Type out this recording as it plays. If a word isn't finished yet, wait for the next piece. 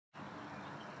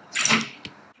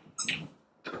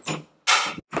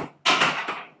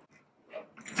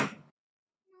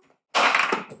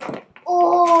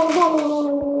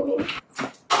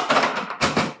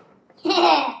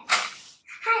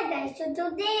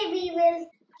Today we will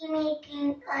be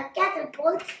making a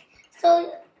catapult.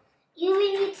 So you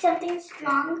will need something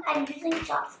strong. I'm using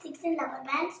chopsticks and rubber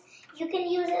bands. You can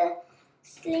use a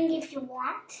sling if you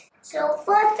want. So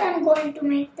first I'm going to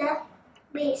make the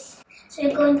base. So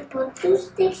you're going to put 2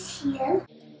 sticks here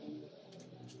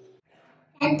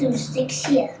and 2 sticks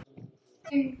here.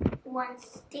 And 1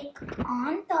 stick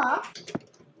on top.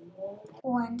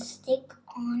 1 stick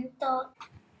on top.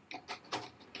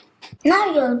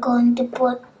 Now you're going to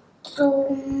put 2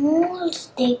 more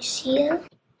sticks here.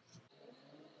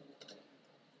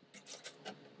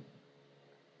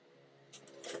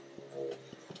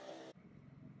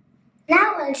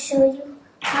 Now I'll show you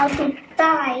how to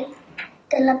tie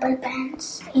the rubber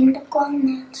bands in the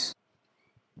corners.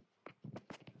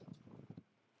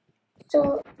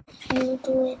 So you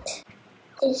do it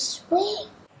this way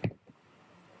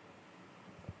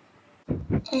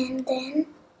and then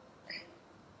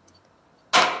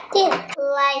there.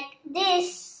 Like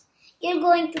this, you're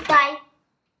going to tie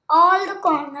all the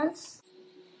corners.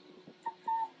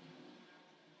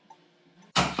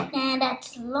 And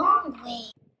that's a long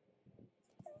way.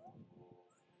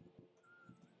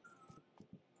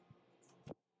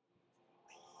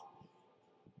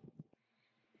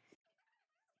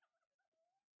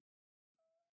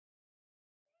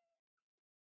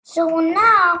 So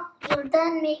now you're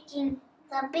done making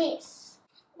the base.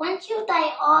 Once you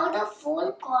tie all the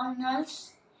 4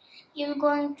 corners, you're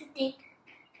going to take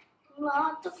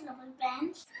lots of rubber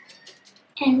bands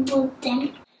and put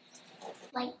them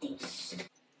like this.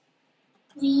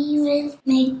 We will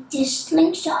make this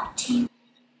slingshot thing.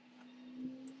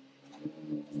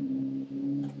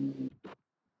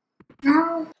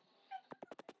 Now,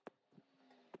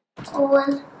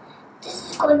 this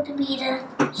is going to be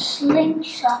the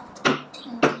slingshot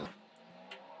thing.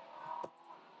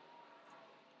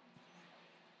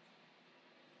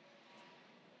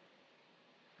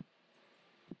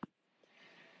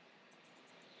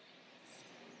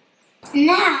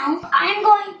 Now, I'm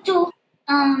going to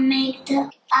make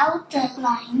the outer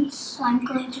lines. So I'm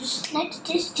going to select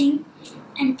this thing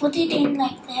and put it in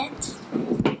like that.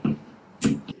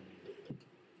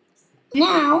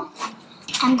 Now,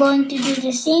 I'm going to do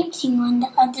the same thing on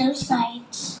the other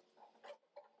sides.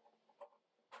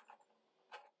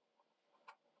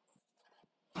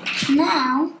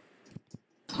 Now,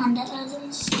 on the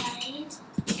other side,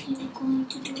 we're going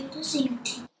to do the same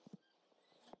thing.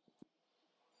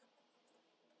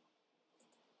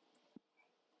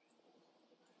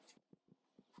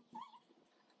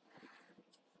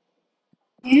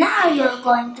 Now you're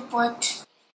going to put,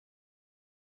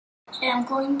 so I'm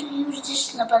going to use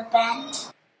this rubber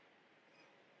band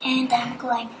and I'm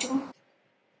going to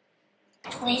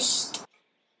twist.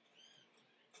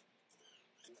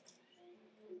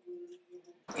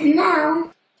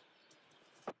 Now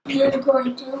you're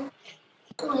going to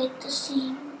do it the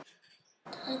same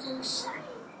the other side.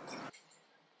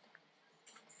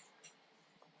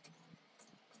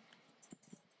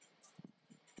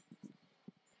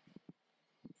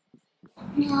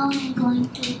 Now I'm going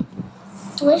to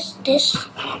twist this.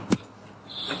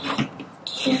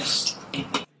 Yes.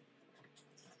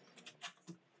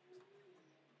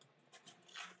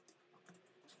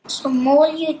 So more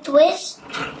you twist,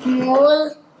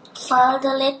 more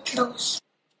further let loose.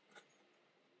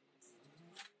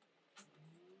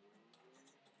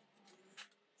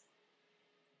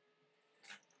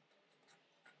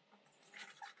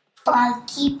 I'll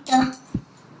keep the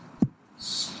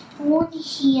spoon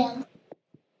here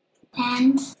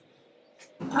and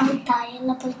I'll tie a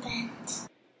rubber band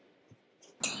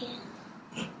here.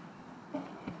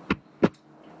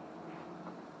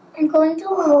 I'm going to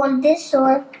hold this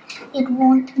so it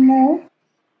won't move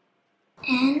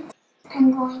and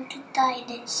I'm going to tie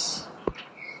this.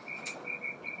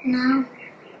 Now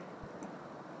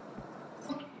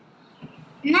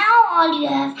all you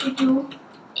have to do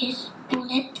is pull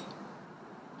it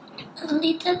a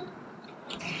little.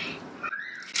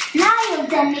 Now you're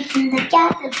done making the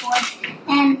catapult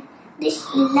and this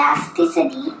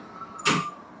elasticity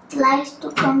tries to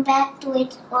come back to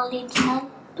its original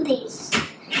place.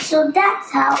 So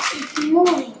that's how it's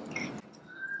moving.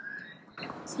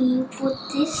 So you put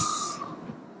this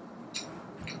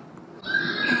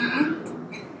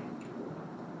and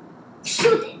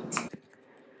shoot it.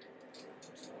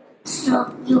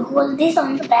 So you hold this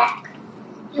on the back,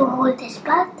 you hold this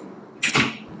part.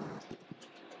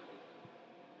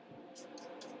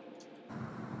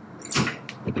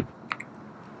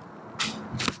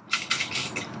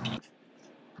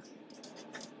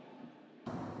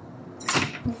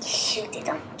 Shoot it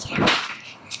on camera.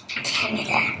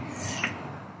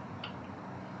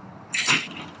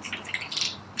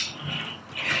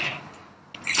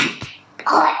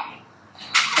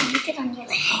 Put it on your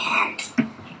hand.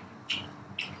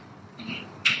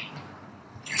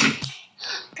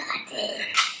 Got it.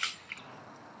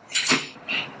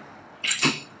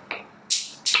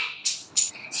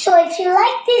 So if you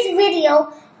like this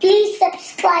video, please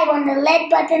subscribe on the red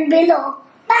button below.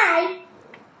 Bye.